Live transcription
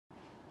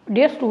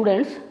Dear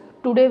students,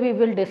 today we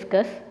will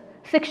discuss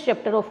 6th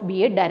chapter of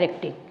BA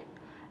Directing,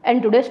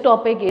 and today's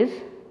topic is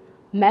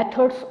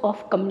methods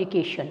of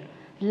communication.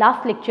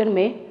 Last lecture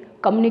में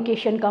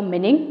communication का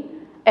meaning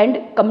and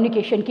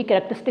communication की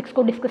characteristics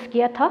को discuss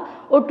किया था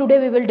और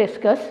today we will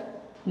discuss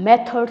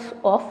methods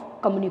of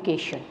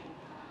communication.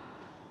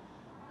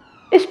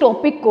 इस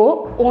topic को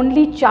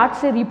only chart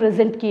से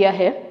रिप्रेजेंट किया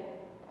है.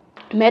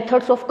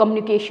 मेथड्स ऑफ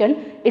कम्युनिकेशन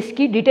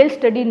इसकी डिटेल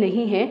स्टडी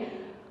नहीं है.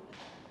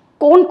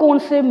 कौन कौन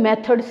से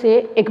मेथड से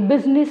एक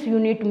बिजनेस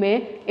यूनिट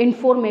में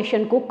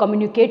इंफॉर्मेशन को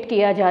कम्युनिकेट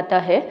किया जाता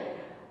है.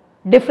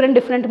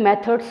 डिफरेंट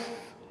मेथड्स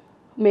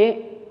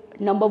में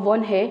नंबर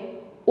 1 है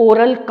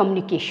ओरल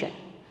कम्युनिकेशन.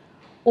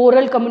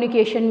 ओरल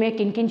कम्युनिकेशन में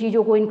किन किन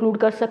चीज़ों को इंक्लूड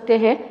कर सकते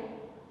हैं.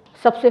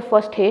 सबसे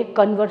फर्स्ट है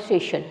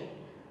कन्वर्सेशन.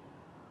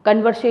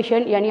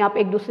 कन्वर्सेशन यानी आप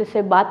एक दूसरे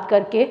से बात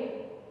करके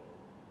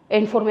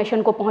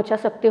इंफॉर्मेशन को पहुंचा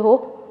सकते हो.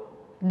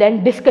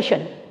 Then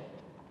discussion.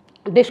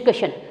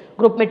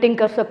 ग्रुप मीटिंग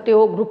कर सकते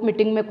हो, ग्रुप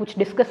मीटिंग में कुछ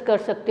डिस्कस कर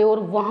सकते हो और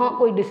वहाँ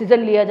कोई डिसीजन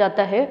लिया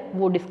जाता है,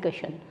 वो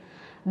discussion.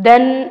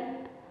 Then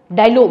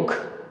dialogue,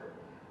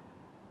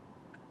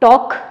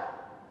 talk,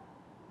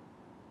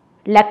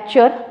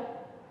 lecture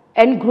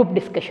and group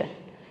discussion.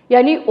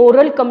 यानी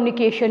ओरल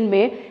कम्युनिकेशन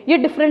में ये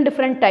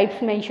डिफरेंट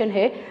टाइप्स मेंशन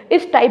है.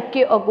 इस टाइप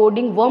के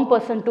according one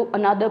person to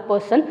another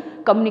person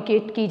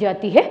communicate की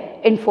जाती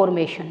है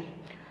information.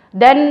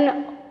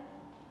 Then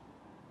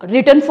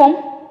written form.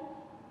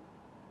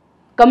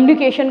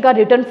 Communication का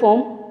रिटन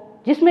फॉर्म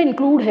जिसमें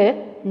इंक्लूड है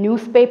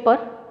newspaper,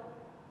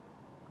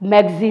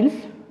 magazines,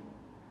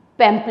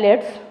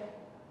 pamphlets,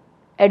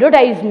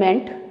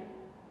 advertisement,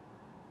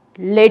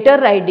 letter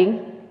writing,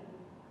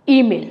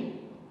 email.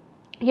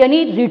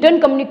 यानी written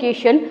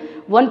communication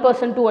one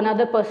person to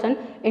another person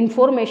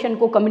information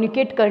को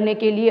communicate करने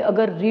के लिए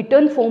अगर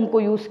रिटन फॉर्म को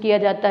यूज़ किया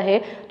जाता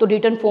है तो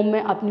रिटन फॉर्म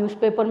में आप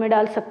न्यूज़पेपर में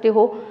डाल सकते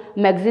हो,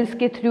 मैगजीन्स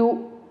के थ्रू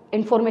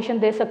इंफॉर्मेशन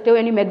दे सकते हो.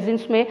 यानी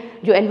मैगजीन्स में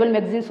जो एनुअल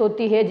मैगजीन्स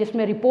होती है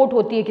जिसमें रिपोर्ट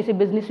होती है किसी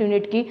बिजनेस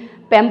यूनिट की.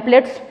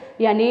 पैम्पलेट्स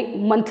यानी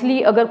मंथली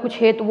अगर कुछ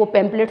है तो वो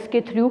पैम्पलेट्स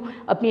के थ्रू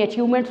अपनी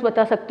अचीवमेंट्स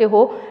बता सकते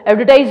हो.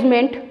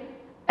 Advertisement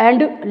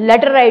and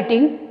later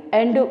writing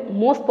and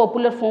most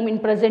popular form in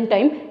present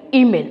time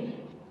email.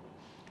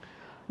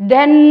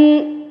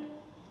 Then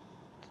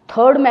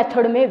third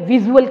method में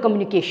विजुअल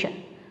कम्युनिकेशन.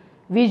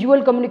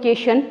 विजुअल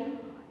कम्युनिकेशन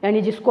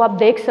यानी जिसको आप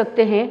देख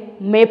सकते हैं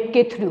मैप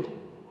के थ्रू,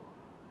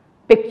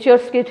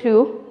 पिक्चर्स के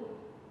through,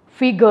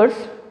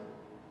 figures,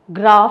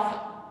 graph,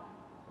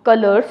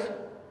 colours,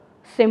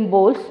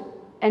 symbols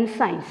and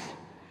science.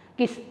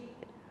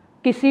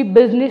 किसी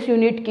बिजनेस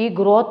यूनिट की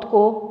ग्रोथ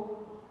को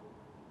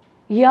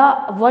या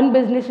one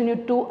business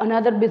unit to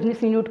another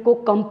business unit को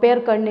कंपेयर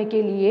करने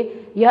के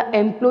लिए या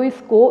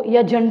एम्प्लॉयज़ को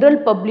या जनरल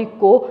पब्लिक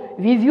को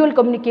विजुअल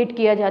कम्युनिकेट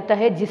किया जाता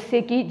है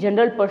जिससे कि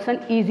जनरल पर्सन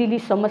इजीली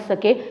समझ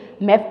सके.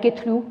 मैप के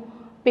थ्रू,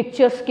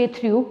 पिक्चर्स के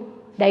थ्रू,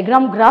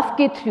 डायग्राम ग्राफ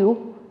के थ्रू,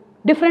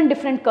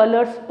 डिफरेंट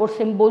कलर्स और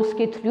सिंबल्स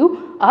के थ्रू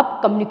आप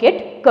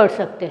कम्युनिकेट कर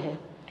सकते हैं.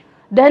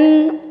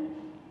 Then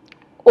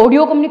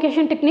audio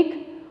communication technique.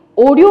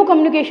 Audio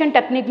communication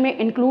technique में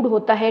इंक्लूड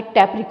होता है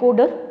tap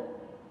recorder,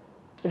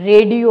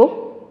 radio,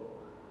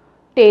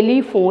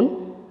 telephone,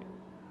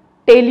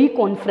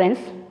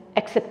 teleconference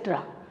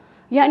etcetera.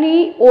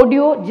 यानी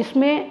ऑडियो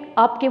जिसमें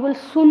आप केवल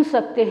सुन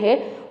सकते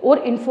हैं और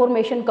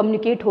इन्फॉर्मेशन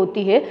कम्युनिकेट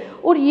होती है.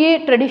 और ये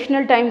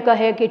ट्रेडिशनल टाइम का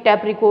है कि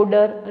टैप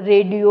रिकॉर्डर,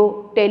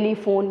 रेडियो,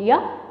 टेलीफोन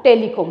या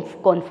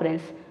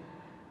teleconference.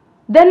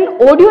 Then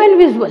audio and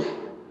visual.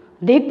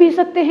 देख भी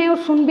सकते हैं और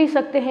सुन भी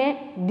सकते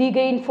हैं दी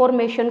गई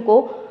इंफॉर्मेशन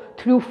को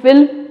through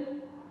film,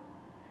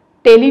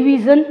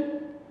 television,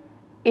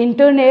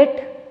 internet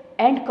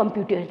and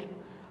computer.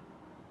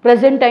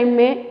 Present time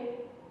में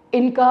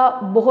इनका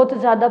बहुत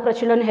ज़्यादा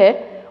प्रचलन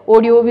है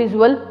ऑडियो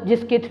विजुअल,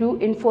 जिसके थ्रू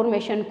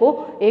इंफॉर्मेशन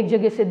को एक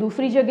जगह से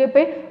दूसरी जगह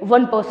पे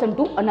one person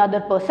to another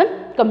person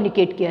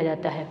communicate किया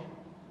जाता है.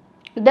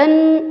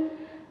 Then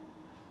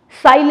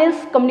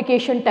silence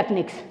communication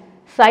techniques.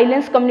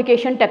 Silence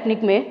communication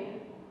technique में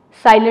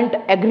silent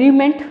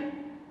agreement,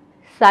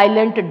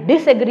 silent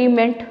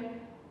disagreement,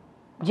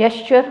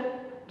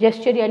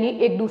 gesture यानी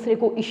एक दूसरे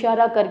को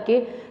इशारा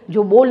करके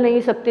जो बोल नहीं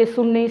सकते,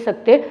 सुन नहीं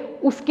सकते,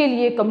 उसके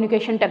लिए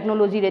कम्युनिकेशन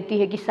टेक्नोलॉजी रहती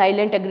है कि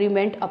साइलेंट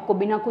एग्रीमेंट. आपको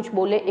बिना कुछ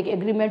बोले एक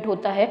एग्रीमेंट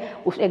होता है,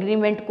 उस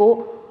एग्रीमेंट को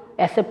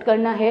एक्सेप्ट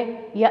करना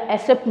है या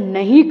एक्सेप्ट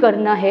नहीं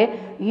करना है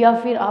या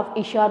फिर आप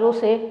इशारों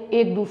से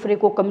एक दूसरे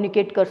को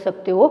कम्युनिकेट कर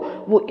सकते हो,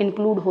 वो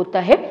इंक्लूड होता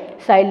है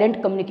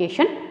साइलेंट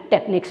कम्युनिकेशन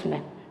टेक्निक्स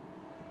में.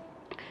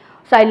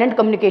 साइलेंट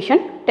कम्युनिकेशन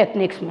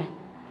टेक्निक्स में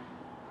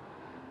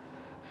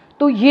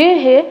तो ये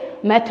है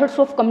मेथड्स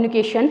ऑफ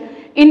कम्युनिकेशन.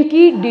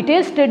 इनकी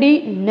डिटेल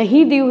स्टडी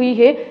नहीं दी हुई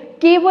है,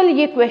 केवल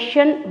ये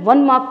क्वेश्चन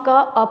 1 मार्क का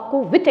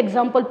आपको विथ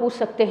एग्जाम्पल पूछ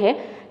सकते हैं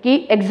कि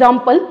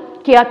एग्जाम्पल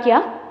क्या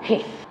क्या है.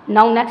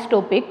 Now next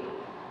topic,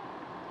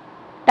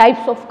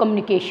 types of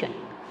communication.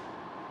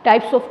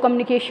 Types of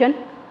communication.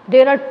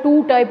 There are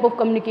 2 type of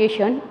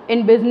communication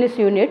in business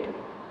unit,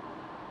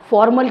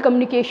 formal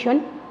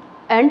communication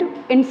and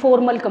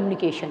informal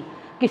communication.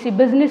 किसी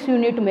बिजनेस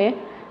यूनिट में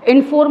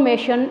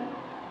information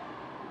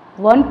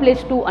one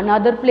place to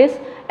another place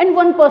and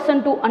one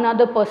person to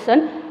another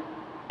person.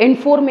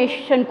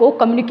 Information को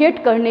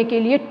communicate करने के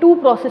लिए 2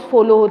 process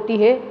follow होती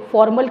है,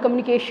 formal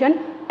communication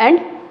and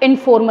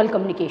informal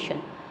communication.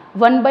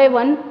 1 bye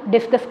 1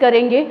 discuss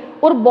करेंगे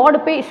और बोर्ड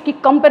पे इसकी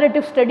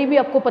कंपैरेटिव स्टडी भी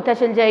आपको पता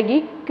चल जाएगी,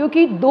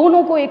 क्योंकि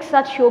दोनों को एक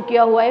साथ शो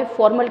किया हुआ है,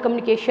 formal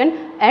communication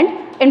and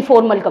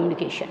informal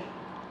communication.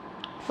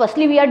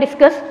 Firstly we are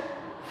discuss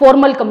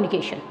formal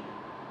communication.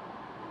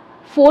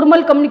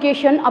 Formal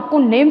communication आपको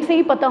नेम से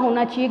ही पता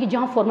होना चाहिए कि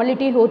जहाँ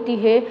फॉर्मेलिटी होती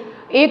है,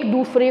 एक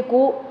दूसरे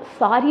को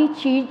सारी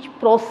चीज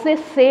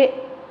प्रोसेस से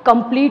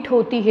कंप्लीट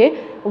होती है,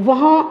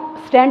 वहाँ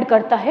स्टैंड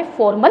करता है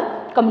फॉर्मल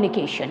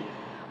कम्युनिकेशन।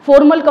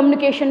 फॉर्मल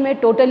कम्युनिकेशन में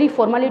टोटली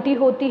फॉर्मेलिटी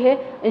होती है,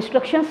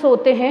 इंस्ट्रक्शंस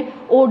होते हैं,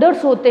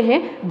 ऑर्डर्स होते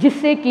हैं,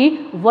 जिससे कि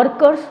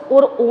वर्कर्स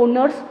और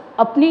ओनर्स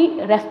अपनी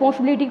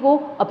रेस्पॉन्सिबिलिटी को,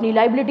 अपनी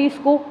लाइबिलिटीज़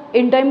को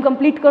इन टाइम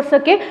कंप्लीट कर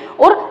सके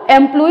और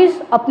एम्प्लॉयज़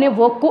अपने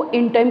वर्क को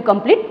इन टाइम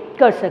कंप्लीट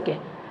कर सके।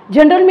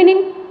 जनरल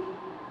मीनिंग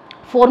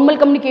फॉर्मल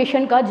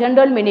कम्युनिकेशन का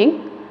general meaning,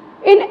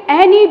 in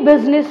any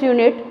business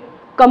unit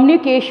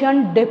communication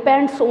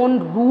depends on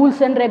rules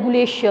and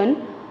regulation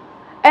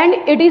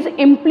and it is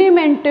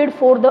implemented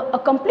for the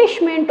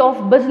accomplishment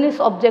of business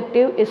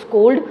objective is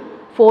called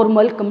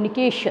formal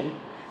communication।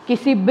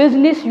 किसी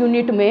business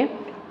unit में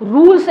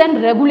rules and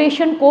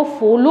regulation को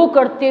follow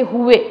करते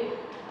हुए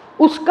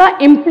उसका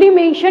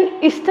इम्प्लीमेंशन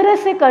इस तरह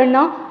से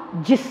करना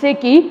जिससे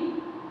कि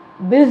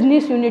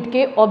बिजनेस यूनिट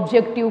के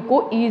ऑब्जेक्टिव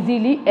को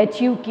इजीली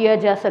अचीव किया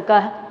जा सका,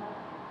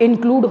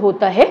 इंक्लूड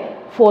होता है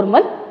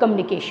फॉर्मल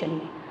कम्युनिकेशन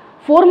में।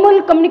 फॉर्मल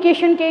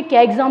कम्युनिकेशन के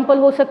क्या एग्जाम्पल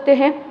हो सकते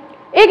हैं?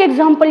 एक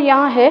एग्जाम्पल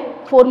यहाँ है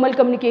फॉर्मल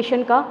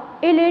कम्युनिकेशन का,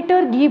 a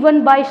letter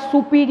given by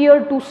superior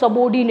to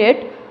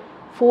subordinate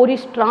for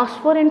is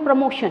transfer and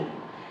promotion.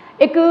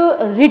 एक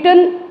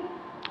रिटन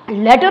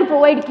लेटर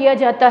प्रोवाइड किया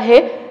जाता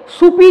है,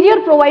 सुपीरियर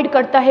प्रोवाइड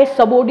करता है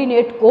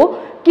सबऑर्डिनेट को,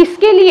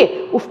 किसके लिए?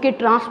 उसके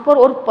ट्रांसफर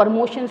और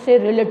प्रमोशन से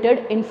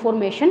रिलेटेड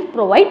इंफॉर्मेशन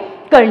प्रोवाइड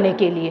करने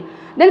के लिए।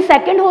 देन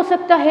सेकंड हो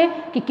सकता है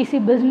कि किसी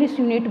बिजनेस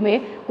यूनिट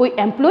में कोई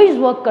एम्प्लॉयज़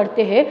वर्क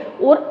करते हैं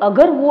और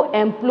अगर वो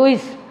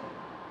एम्प्लॉयज़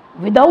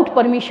विदाउट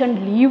परमिशन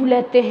लीव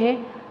लेते हैं,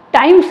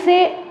 टाइम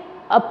से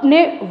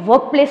अपने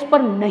वर्क प्लेस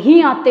पर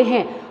नहीं आते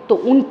हैं, तो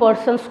उन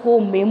पर्सन्स को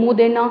मेमो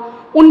देना,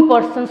 उन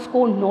पर्सन्स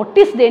को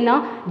नोटिस देना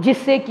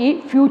जिससे कि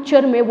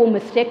फ्यूचर में वो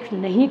मिस्टेक्स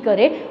नहीं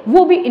करे,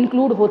 वो भी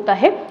इंक्लूड होता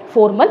है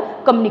फॉर्मल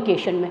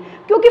कम्युनिकेशन में।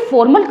 क्योंकि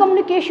फॉर्मल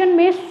कम्युनिकेशन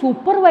में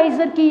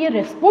सुपरवाइजर की ये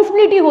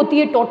रिस्पॉन्सिबिलिटी होती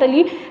है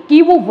टोटली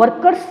कि वो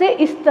वर्कर से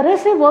इस तरह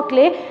से वर्क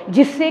ले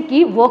जिससे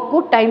कि वर्क को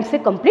टाइम से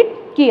कंप्लीट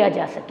किया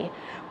जा सके।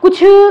 कुछ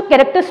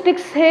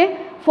कैरेक्टरिस्टिक्स है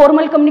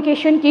फॉर्मल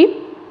कम्युनिकेशन की,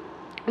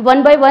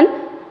 1 बाय 1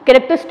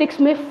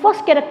 कैरेक्टरिस्टिक्स में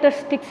फर्स्ट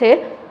कैरेक्टरिस्टिक्स है,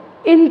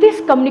 in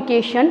this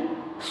communication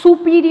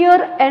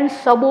superior and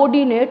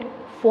subordinate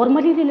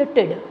formally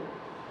related,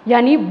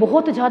 यानी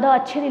बहुत ज़्यादा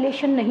अच्छे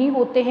रिलेशन नहीं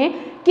होते हैं,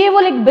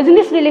 केवल एक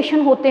बिजनेस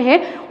रिलेशन होते हैं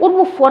और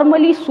वो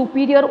फॉर्मली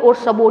सुपीरियर और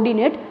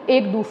सबऑर्डिनेट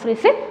एक दूसरे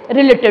से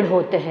रिलेटेड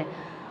होते हैं।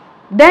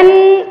 Then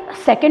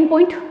second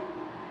point,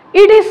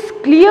 it is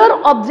clear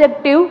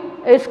objective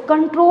is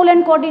control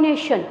and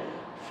coordination.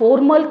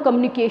 Formal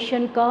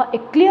communication का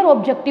एक क्लियर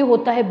ऑब्जेक्टिव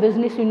होता है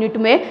बिजनेस यूनिट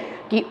में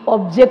कि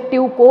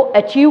ऑब्जेक्टिव को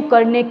अचीव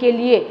करने के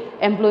लिए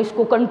एम्प्लॉयज़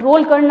को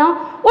कंट्रोल करना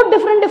और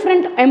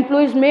डिफरेंट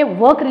एम्प्लॉयज़ में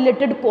वर्क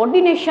रिलेटेड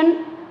कोऑर्डिनेशन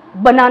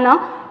बनाना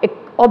एक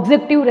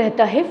ऑब्जेक्टिव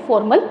रहता है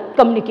फॉर्मल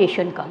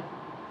कम्युनिकेशन का।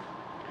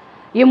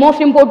 ये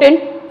most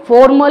important,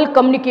 formal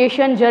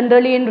communication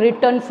generally in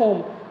written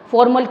form.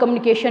 Formal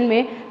communication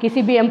में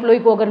किसी भी एम्प्लॉय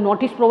को अगर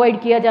नोटिस प्रोवाइड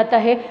किया जाता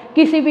है,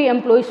 किसी भी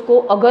एम्प्लॉयज़ को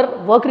अगर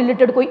वर्क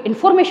रिलेटेड कोई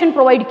इन्फॉर्मेशन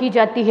प्रोवाइड की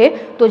जाती है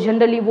तो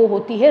जनरली वो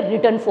होती है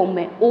रिटन फॉर्म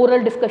में, ओरल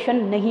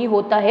डिस्कशन नहीं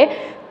होता है,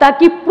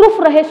 ताकि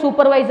प्रूफ रहे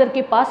सुपरवाइजर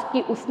के पास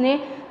कि उसने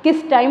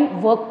किस टाइम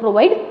वर्क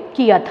प्रोवाइड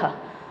किया था।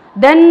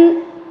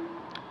 Then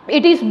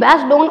it is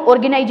based on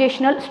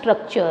organisational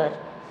structure.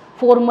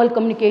 Formal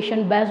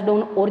communication based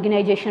on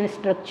organisational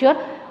structure.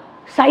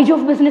 Size of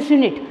business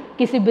unit,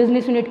 किसी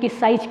बिजनेस यूनिट की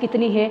साइज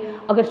कितनी है,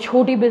 अगर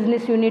छोटी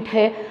बिजनेस यूनिट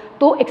है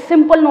तो एक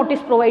सिंपल नोटिस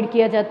प्रोवाइड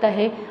किया जाता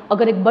है,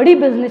 अगर एक बड़ी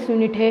बिजनेस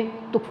यूनिट है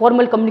तो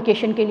फॉर्मल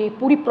कम्युनिकेशन के लिए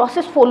पूरी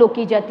प्रोसेस फॉलो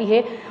की जाती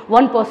है,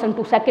 1 person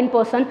to second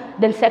person,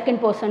 then second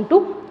person to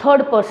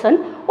third person,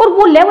 और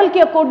वो लेवल के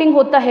अकॉर्डिंग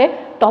होता है,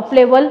 top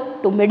level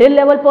two middle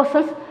level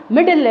persons,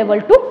 middle level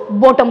two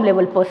bottom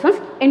level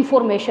persons,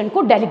 information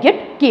को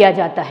डेलीगेट किया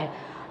जाता है।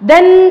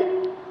 Then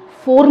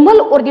formal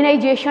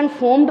organisation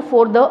formed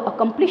for the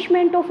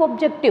accomplishment of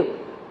objective.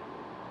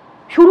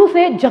 शुरू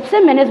से जब से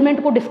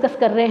मैनेजमेंट को डिस्कस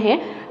कर रहे हैं,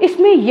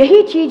 इसमें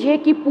यही चीज है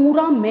कि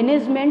पूरा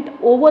मैनेजमेंट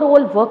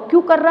ओवरऑल वर्क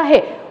क्यों कर रहा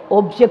है?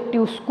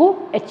 ऑब्जेक्टिव्स को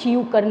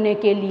अचीव करने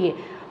के लिए।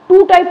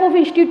 2 type of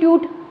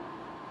institute,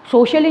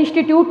 social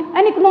institute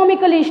and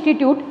economical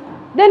institute.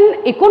 Then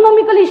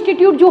economical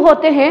institute जो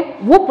होते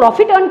हैं वो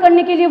प्रॉफिट अर्न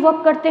करने के लिए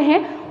वर्क करते हैं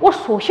और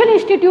सोशल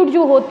इंस्टीट्यूट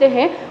जो होते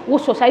हैं वो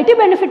सोसाइटी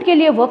बेनिफिट के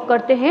लिए वर्क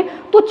करते हैं।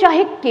 तो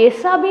चाहे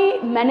कैसा भी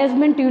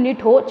मैनेजमेंट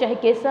यूनिट हो, चाहे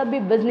कैसा भी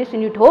बिजनेस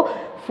यूनिट हो,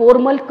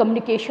 फॉर्मल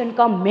कम्युनिकेशन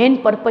का मेन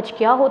पर्पज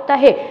क्या होता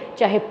है?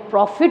 चाहे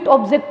प्रॉफिट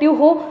ऑब्जेक्टिव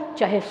हो,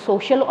 चाहे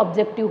सोशल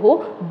ऑब्जेक्टिव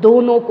हो,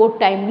 दोनों को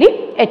टाइमली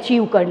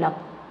अचीव करना।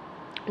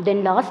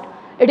 Then last,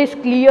 it is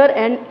clear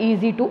and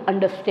easy to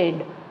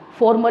understand.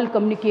 Formal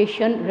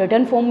communication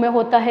written form में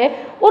होता है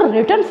और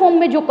रिटन फॉर्म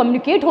में जो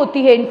कम्युनिकेट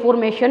होती है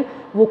इंफॉर्मेशन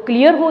वो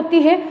क्लियर होती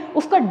है,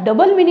 उसका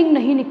डबल मीनिंग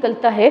नहीं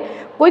निकलता है,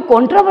 कोई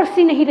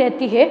कंट्रोवर्सी नहीं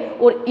रहती है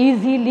और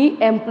इजीली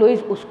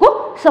एम्प्लॉयज़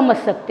उसको समझ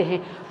सकते हैं।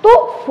 तो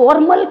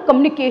फॉर्मल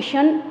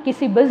कम्युनिकेशन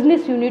किसी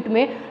बिजनेस यूनिट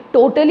में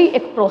टोटली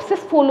एक प्रोसेस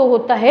फॉलो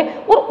होता है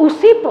और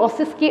उसी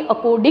प्रोसेस के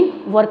अकॉर्डिंग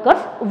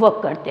वर्कर्स वर्क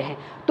करते हैं।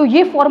 तो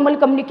ये formal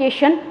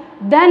communication.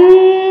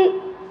 Then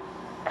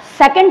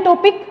second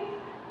topic,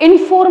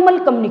 informal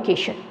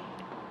communication,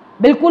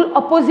 बिल्कुल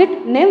अपोजिट,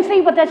 नेम से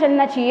ही पता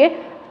चलना चाहिए,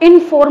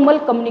 informal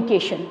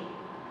communication,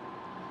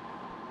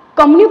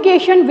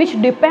 communication which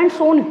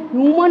depends on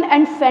human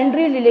and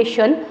friendly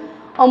relation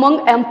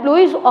among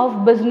employees of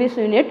business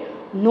unit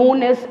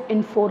known as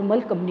informal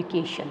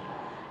communication.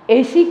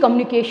 ऐसी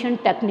कम्युनिकेशन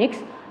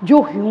टेक्निक्स जो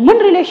ह्यूमन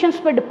रिलेशंस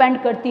पर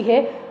depend करती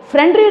है,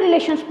 फ्रेंडली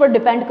रिलेशंस पर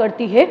डिपेंड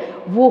करती है,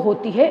 वो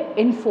होती है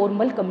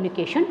इनफॉर्मल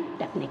कम्युनिकेशन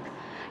टेक्निक।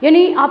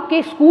 यानी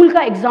आपके स्कूल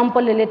का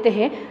एग्जाम्पल ले लेते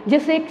हैं,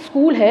 जैसे एक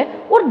स्कूल है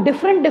और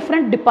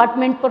डिफरेंट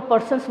डिपार्टमेंट पर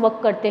पर्सन्स वर्क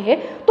करते हैं,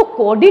 तो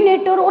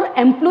कोऑर्डिनेटर और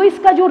एम्प्लॉयज़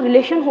का जो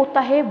रिलेशन होता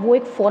है वो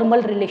एक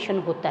फॉर्मल रिलेशन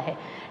होता है,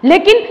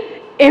 लेकिन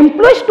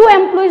एम्प्लॉयज़ टू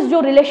एम्प्लॉयज़ जो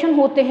रिलेशन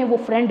होते हैं वो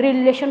फ्रेंडली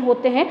रिलेशन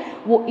होते हैं,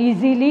 वो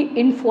इजीली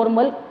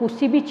इनफॉर्मल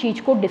किसी भी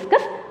चीज़ को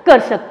डिस्कस कर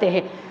सकते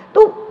हैं।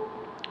 तो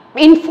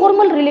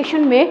इनफॉर्मल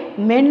रिलेशन में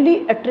मेनली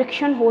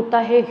अट्रैक्शन होता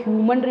है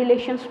ह्यूमन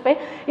रिलेशंस पे,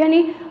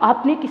 यानी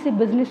आपने किसी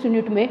बिजनेस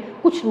यूनिट में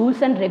कुछ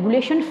रूल्स एंड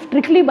रेगुलेशन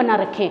स्ट्रिक्टली बना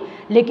रखे हैं,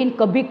 लेकिन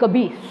कभी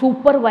कभी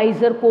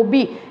सुपरवाइजर को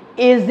भी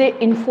as a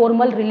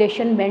informal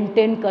relation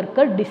maintain कर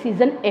कर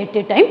डिसीजन एट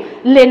ए टाइम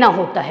लेना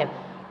होता है।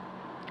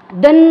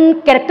 Then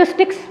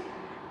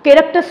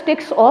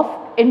characteristics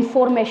of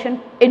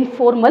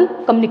informal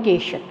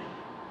communication,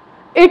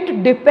 it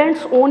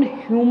depends on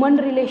human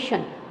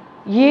relation.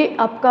 ये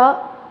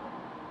आपका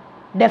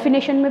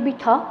डेफिनेशन में भी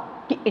था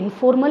कि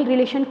इनफॉर्मल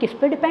रिलेशन किस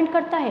पे डिपेंड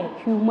करता है,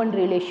 ह्यूमन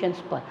रिलेशंस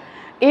पर,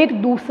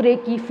 एक दूसरे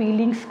की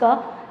फीलिंग्स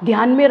का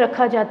ध्यान में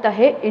रखा जाता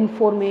है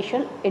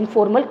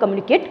इनफॉर्मल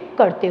कम्युनिकेट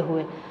करते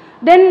हुए।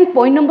 Then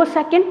point number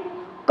second,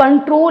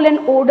 control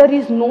and order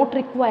is not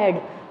required.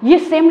 ये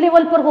सेम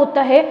लेवल पर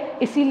होता है,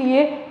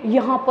 इसीलिए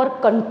यहाँ पर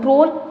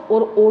कंट्रोल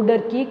और ऑर्डर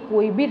की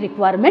कोई भी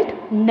रिक्वायरमेंट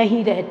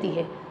नहीं रहती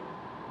है।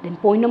 Then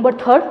point number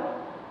third,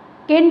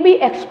 can be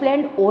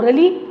explained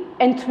orally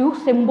and through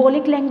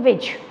symbolic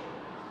language.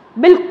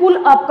 बिल्कुल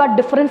आपका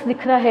डिफरेंस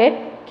दिख रहा है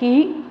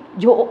कि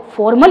जो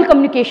फॉर्मल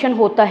कम्युनिकेशन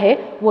होता है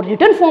वो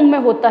रिटन फॉर्म में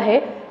होता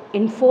है,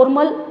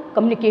 इनफॉर्मल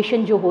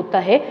कम्युनिकेशन जो होता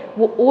है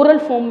वो ओरल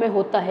फॉर्म में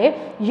होता है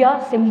या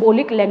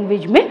सिंबॉलिक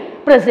लैंग्वेज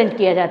में प्रेजेंट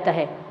किया जाता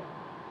है।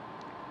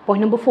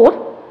 Point number 4,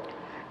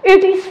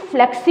 it is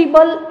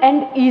flexible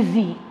and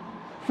easy.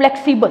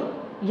 Flexible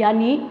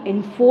यानी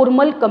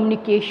इनफॉर्मल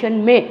कम्युनिकेशन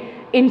में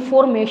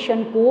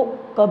इंफॉर्मेशन को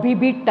कभी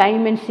भी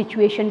टाइम एंड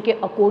सिचुएशन के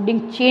अकॉर्डिंग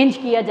चेंज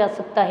किया जा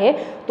सकता है,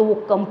 तो वो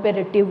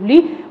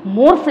कंपैरेटिवली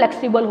मोर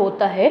फ्लेक्सिबल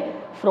होता है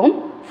from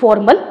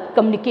formal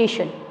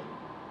communication.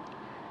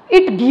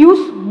 It gives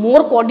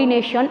more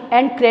coordination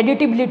and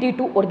creditability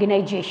to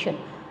organisation.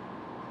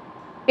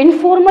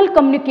 Informal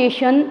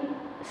communication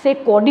से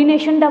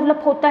कोऑर्डिनेशन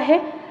डेवलप होता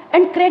है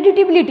and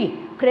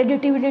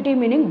creditability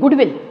meaning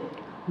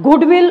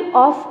goodwill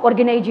of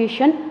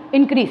organisation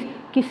increase.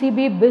 किसी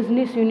भी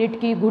बिजनेस यूनिट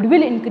की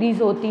गुडविल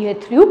इंक्रीज होती है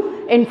through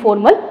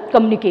informal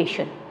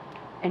communication.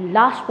 And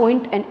last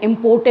point and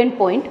important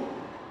point,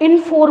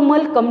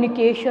 informal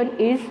communication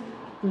is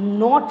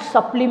not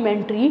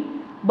supplementary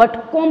but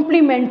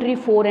complementary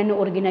for an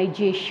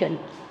organisation.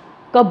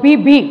 कभी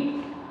भी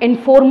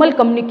informal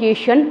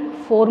communication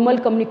formal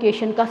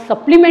communication का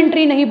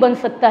supplementary नहीं बन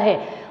सकता है,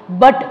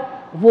 बट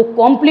वो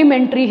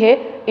कॉम्प्लीमेंट्री है।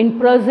 In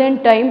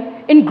present time,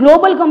 in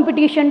global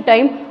competition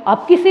time,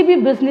 आप किसी भी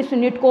बिजनेस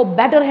यूनिट को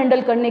बेटर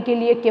हैंडल करने के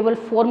लिए केवल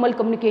फॉर्मल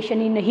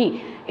कम्युनिकेशन ही नहीं,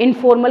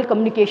 इनफॉर्मल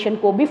कम्युनिकेशन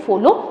को भी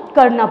फॉलो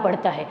करना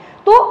पड़ता है।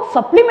 तो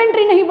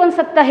सप्लीमेंट्री नहीं बन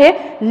सकता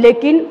है,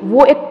 लेकिन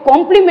वो एक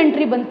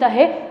कॉम्प्लीमेंट्री बनता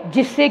है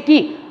जिससे कि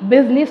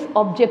बिजनेस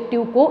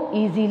ऑब्जेक्टिव को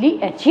इजीली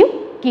अचीव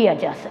किया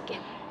जा सके।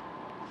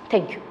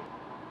 Thank you.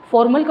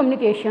 Formal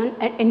communication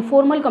and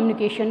informal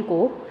communication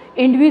को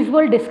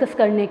इंडिविजुअल डिस्कस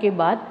करने के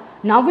बाद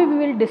now we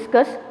will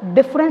discuss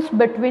difference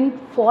between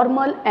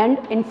formal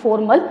and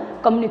informal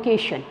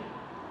communication।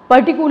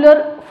 Particular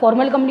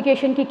formal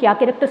communication की क्या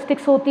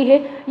कैरेक्टरिस्टिक्स होती है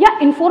या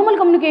इनफॉर्मल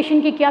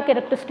कम्युनिकेशन की क्या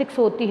कैरेक्टरिस्टिक्स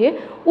होती है,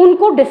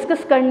 उनको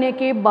डिस्कस करने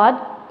के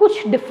बाद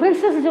कुछ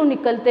डिफरेंसेस जो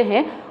निकलते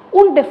हैं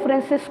उन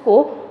डिफरेंसेस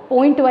को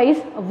point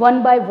wise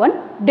one by one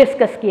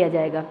discuss किया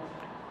जाएगा।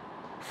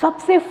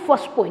 सबसे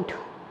first point,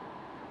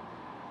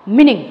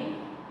 meaning.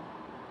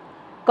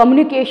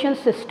 Communication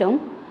system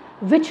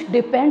which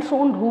depends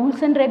on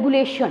rules and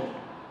regulation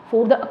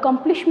for the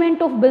accomplishment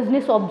of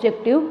business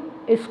objective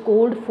is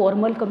called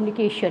formal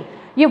communication।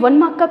 ये 1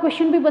 मार्क का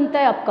क्वेश्चन भी बनता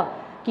है आपका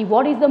कि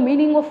what is the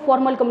meaning of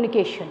formal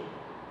communication।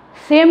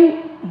 Same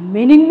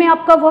meaning में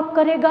आपका work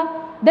करेगा।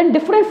 देन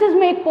डिफरेंसेस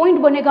में एक पॉइंट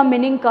बनेगा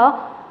मीनिंग का,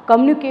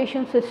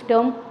 communication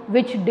system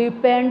which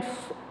depends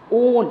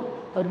on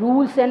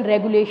rules and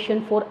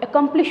regulation for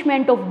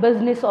accomplishment of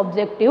business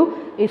objective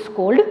is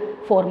called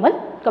formal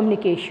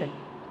communication.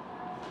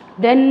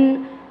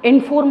 Then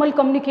informal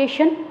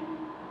communication,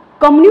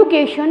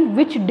 communication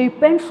which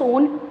depends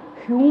on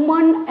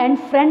human and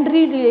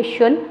friendly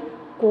relation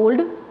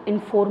called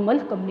informal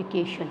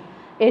communication.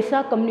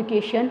 ऐसा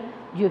communication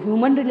जो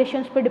human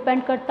relations पर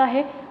depend करता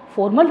है,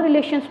 formal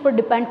relations पर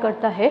depend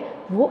करता है,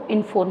 वो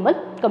informal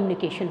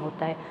communication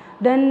होता है.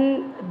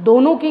 देन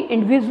दोनों की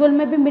इंडिविजुअल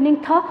में भी मीनिंग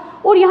था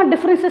और यहाँ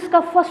डिफरेंसेस का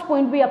फर्स्ट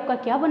पॉइंट भी आपका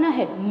क्या बना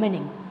है,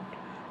 meaning.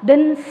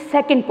 Then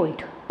second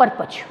point,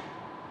 purpose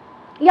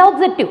या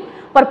ऑब्जेक्टिव.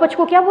 पर्पज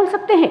को क्या बोल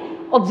सकते हैं,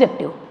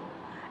 objective.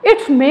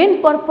 It's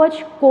main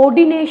purpose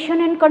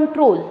coordination and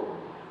control.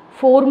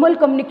 Formal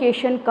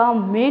communication का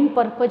मेन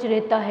पर्पज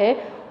रहता है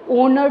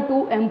ओनर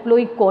टू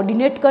एम्प्लॉय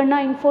कोऑर्डिनेट करना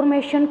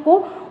इंफॉर्मेशन को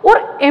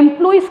और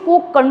एम्प्लॉयज को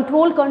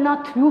कंट्रोल करना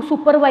थ्रू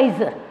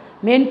सुपरवाइजर.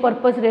 मेन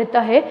पर्पज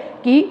रहता है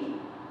कि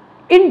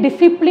इन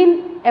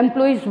डिसिप्लिन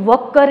एम्प्लॉयज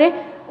वर्क करें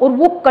और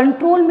वो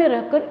कंट्रोल में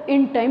रहकर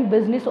इन टाइम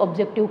बिजनेस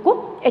ऑब्जेक्टिव को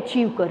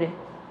अचीव करें.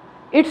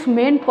 It's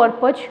main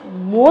purpose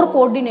more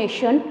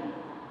coordination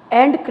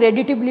and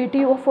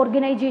creditability of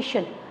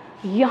organisation.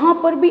 यहाँ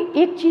पर भी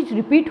एक चीज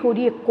रिपीट हो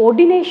रही है,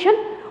 कोऑर्डिनेशन,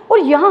 और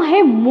यहाँ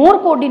है मोर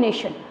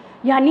कोऑर्डिनेशन.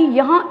 यानी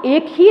यहाँ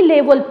एक ही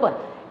लेवल पर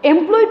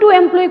एम्प्लॉय टू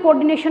एम्प्लॉय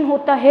कोऑर्डिनेशन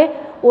होता है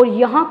और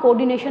यहाँ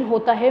कोऑर्डिनेशन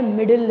होता है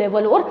मिडिल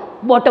लेवल और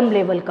बॉटम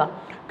लेवल का.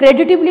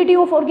 क्रेडिटेबिलिटी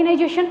ऑफ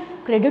ऑर्गेनाइजेशन,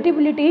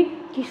 क्रेडिटेबिलिटी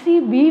किसी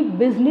भी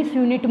बिजनेस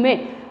यूनिट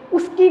में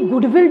उसकी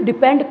गुडविल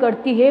डिपेंड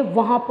करती है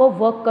वहाँ पर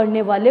वर्क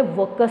करने वाले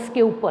वर्कर्स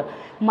के ऊपर.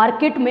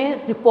 मार्केट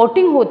में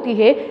रिपोर्टिंग होती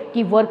है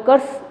कि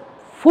वर्कर्स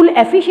फुल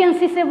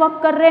एफिशिएंसी से वर्क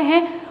कर रहे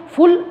हैं.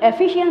 फुल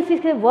एफिशिएंसी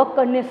से वर्क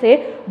करने से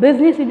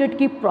बिजनेस यूनिट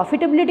की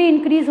प्रॉफिटेबिलिटी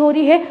इंक्रीज हो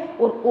रही है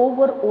और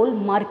ओवरऑल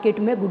मार्केट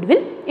में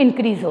गुडविल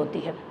इंक्रीज होती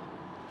है.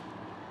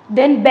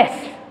 Then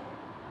best,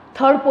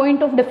 third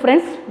point of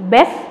difference,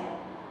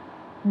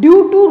 best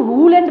due to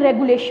rule and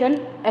regulation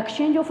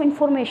exchange of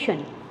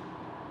information.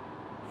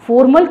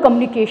 Formal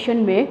communication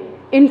में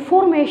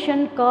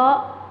इंफॉर्मेशन का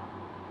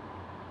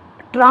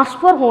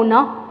ट्रांसफर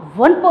होना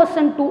one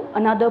person to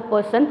another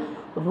person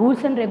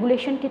rules and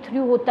regulation के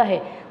through होता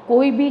है.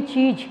 कोई भी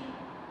चीज़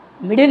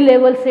मिडिल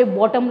लेवल से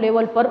बॉटम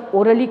लेवल पर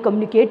ओरली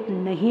कम्युनिकेट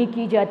नहीं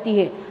की जाती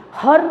है.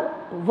 हर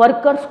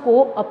वर्कर्स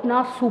को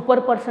अपना सुपर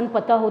पर्सन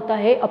पता होता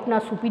है, अपना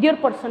सुपीरियर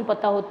पर्सन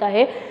पता होता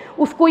है.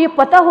 उसको ये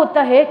पता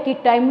होता है कि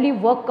टाइमली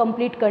वर्क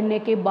कंप्लीट करने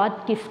के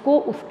बाद किसको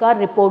उसका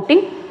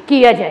रिपोर्टिंग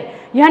किया जाए.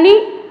 यानी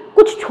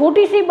कुछ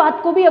छोटी सी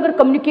बात को भी अगर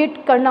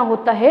कम्युनिकेट करना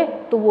होता है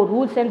तो वो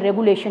रूल्स एंड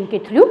रेगुलेशन के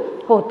थ्रू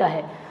होता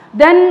है.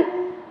 Then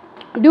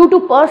due to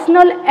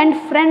personal and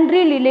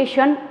friendly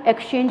relation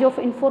exchange of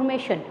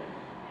information.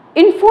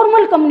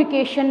 Informal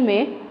communication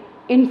में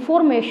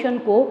इंफॉर्मेशन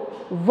को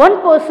one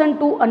person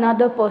to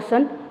another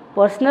person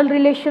personal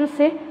relation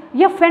से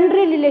या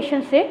फ्रेंडली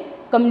रिलेशन से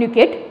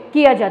कम्युनिकेट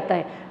किया जाता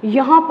है.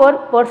 यहाँ पर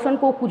पर्सन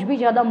को कुछ भी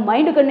ज़्यादा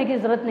माइंड करने की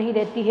ज़रूरत नहीं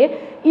रहती है,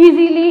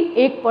 इजीली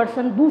एक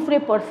पर्सन दूसरे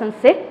पर्सन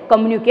से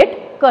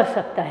कम्युनिकेट कर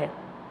सकता है.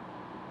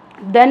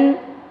 Then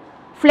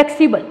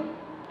flexible,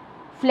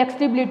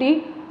 flexibility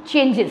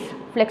changes.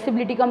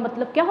 Flexibility का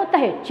मतलब क्या होता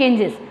है,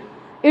 changes.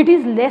 It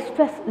is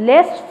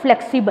less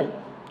flexible.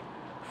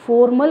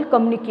 Formal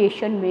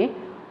communication में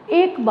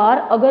एक बार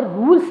अगर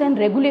रूल्स एंड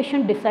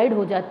रेगुलेशन डिसाइड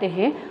हो जाते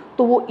हैं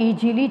तो वो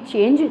इजीली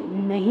चेंज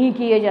नहीं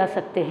किए जा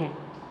सकते हैं.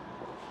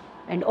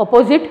 And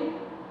opposite,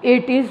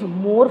 it is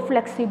more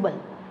flexible.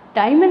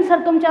 Time and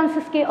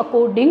circumstances के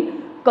अकॉर्डिंग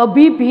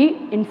कभी भी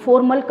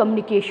इनफॉर्मल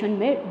कम्युनिकेशन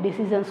में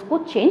डिसीजंस को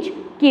चेंज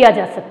किया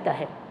जा सकता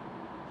है.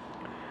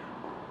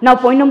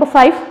 Now point number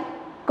 5,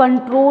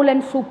 control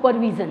and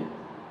supervision.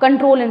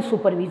 Control and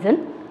supervision,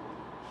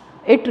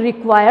 it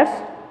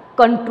requires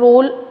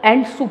control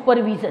and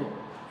supervision.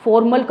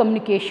 Formal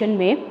communication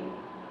में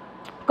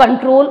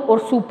कंट्रोल और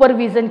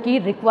सुपरविजन की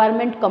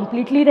रिक्वायरमेंट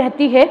कंप्लीटली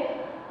रहती है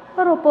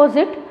और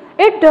opposite,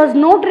 it does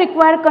not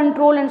require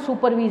control and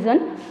supervision.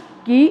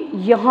 कि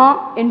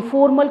यहाँ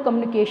इनफॉर्मल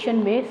कम्युनिकेशन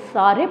में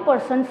सारे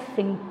पर्सन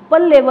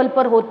सिंपल लेवल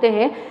पर होते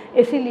हैं,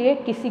 इसीलिए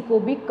किसी को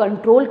भी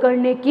कंट्रोल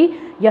करने की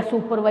या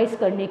सुपरवाइज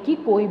करने की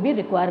कोई भी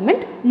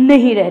रिक्वायरमेंट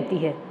नहीं रहती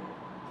है.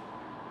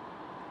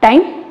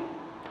 टाइम,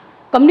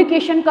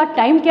 कम्युनिकेशन का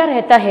टाइम क्या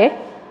रहता है,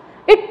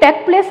 it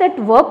take place at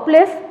work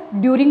place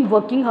during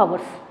working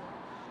hours.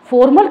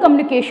 Formal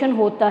communication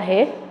होता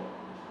है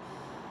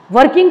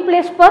वर्किंग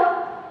प्लेस पर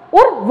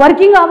और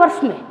वर्किंग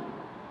आवर्स में.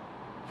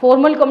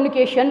 फॉर्मल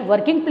कम्युनिकेशन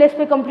वर्किंग प्लेस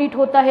पे कंप्लीट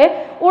होता है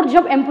और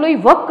जब एम्प्लॉय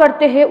वर्क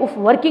करते हैं उस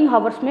वर्किंग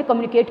आवर्स में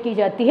कम्युनिकेट की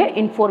जाती है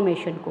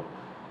इंफॉर्मेशन को.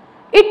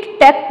 It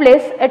take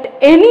place at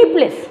any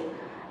place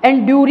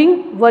and during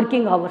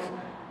working hours.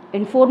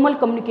 Informal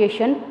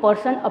communication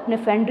person अपने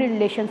फ्रेंडली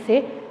रिलेशन से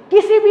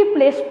किसी भी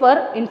प्लेस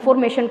पर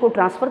इंफॉर्मेशन को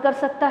ट्रांसफ़र कर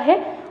सकता है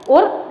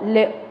और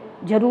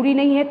जरूरी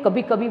नहीं है,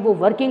 कभी कभी वो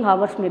वर्किंग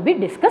आवर्स में भी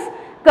डिस्कस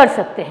कर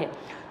सकते हैं.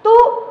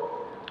 तो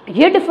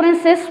ये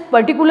डिफरेंसेस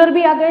पर्टिकुलर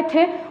भी आ गए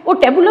थे और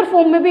टेबुलर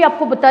फॉर्म में भी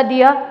आपको बता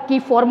दिया कि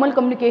फॉर्मल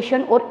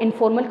कम्युनिकेशन और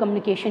इनफॉर्मल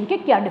कम्युनिकेशन के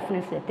क्या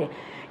डिफरेंस रहते हैं.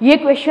 ये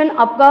क्वेश्चन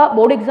आपका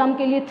बोर्ड एग्जाम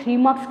के लिए 3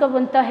 मार्क्स का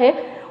बनता है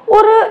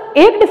और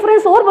एक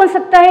डिफरेंस और बन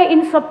सकता है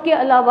इन सब के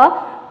अलावा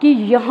कि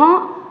यहाँ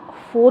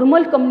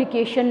फॉर्मल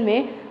कम्युनिकेशन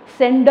में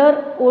सेंडर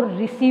और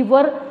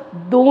रिसीवर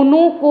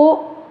दोनों को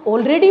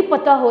ऑलरेडी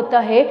पता होता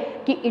है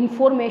कि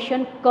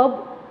इंफॉर्मेशन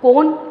कब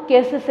कौन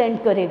कैसे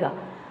सेंड करेगा,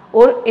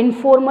 और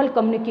इनफॉर्मल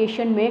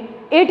कम्युनिकेशन में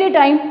एट ए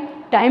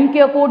टाइम के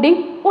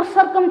अकॉर्डिंग और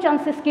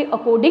सर्कमस्टांसेस के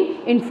अकॉर्डिंग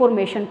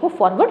इंफॉर्मेशन को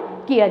फॉरवर्ड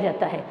किया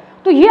जाता है।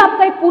 तो ये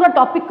आपका एक पूरा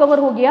टॉपिक कवर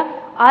हो गया।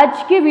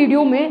 आज के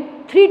वीडियो में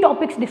 3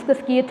 टॉपिक्स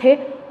डिस्कस किए थे।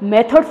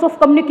 मेथड्स ऑफ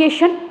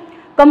कम्युनिकेशन,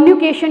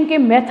 कम्युनिकेशन के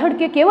मेथड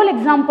के केवल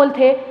एग्जाम्पल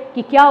थे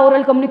कि क्या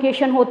ओरल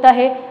कम्युनिकेशन होता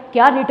है,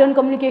 क्या रिटर्न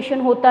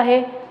कम्युनिकेशन होता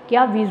है,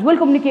 क्या विजुअल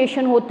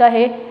कम्युनिकेशन होता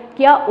है,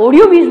 क्या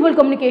ऑडियो विजुअल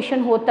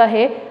कम्युनिकेशन होता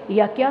है,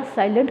 या क्या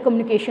साइलेंट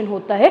कम्युनिकेशन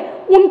होता है।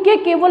 उनके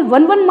केवल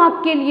 1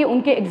 मार्क के लिए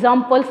उनके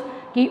एग्जाम्पल्स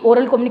कि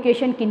ओरल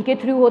कम्युनिकेशन किन के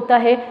थ्रू होता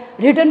है,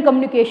 रिटर्न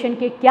कम्युनिकेशन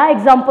के क्या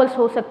एग्जाम्पल्स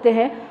हो सकते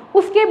हैं।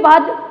 उसके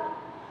बाद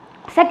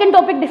सेकेंड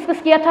टॉपिक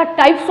डिस्कस किया था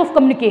types of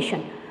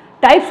communication.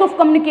 Types of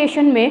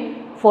communication में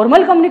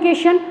formal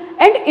communication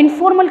and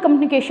informal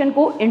communication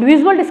को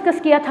इंडिविजुअल डिस्कस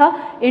किया था।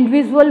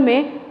 इंडिविजुअल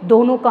में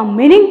दोनों का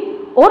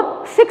मीनिंग और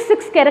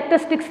 6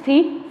 कैरेक्टरिस्टिक्स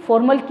थी,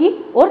 फॉर्मल की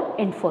और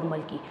इनफॉर्मल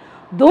की।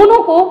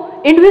 दोनों को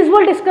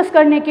इंडिविजुअल डिस्कस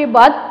करने के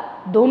बाद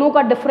दोनों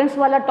का डिफरेंस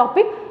वाला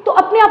टॉपिक, तो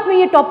अपने आप में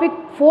ये टॉपिक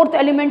 4th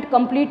एलिमेंट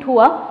कंप्लीट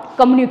हुआ,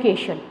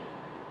 कम्युनिकेशन,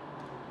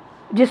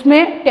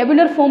 जिसमें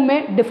टेबुलर फॉर्म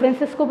में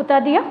डिफरेंसेस को बता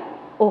दिया।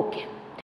 ओके।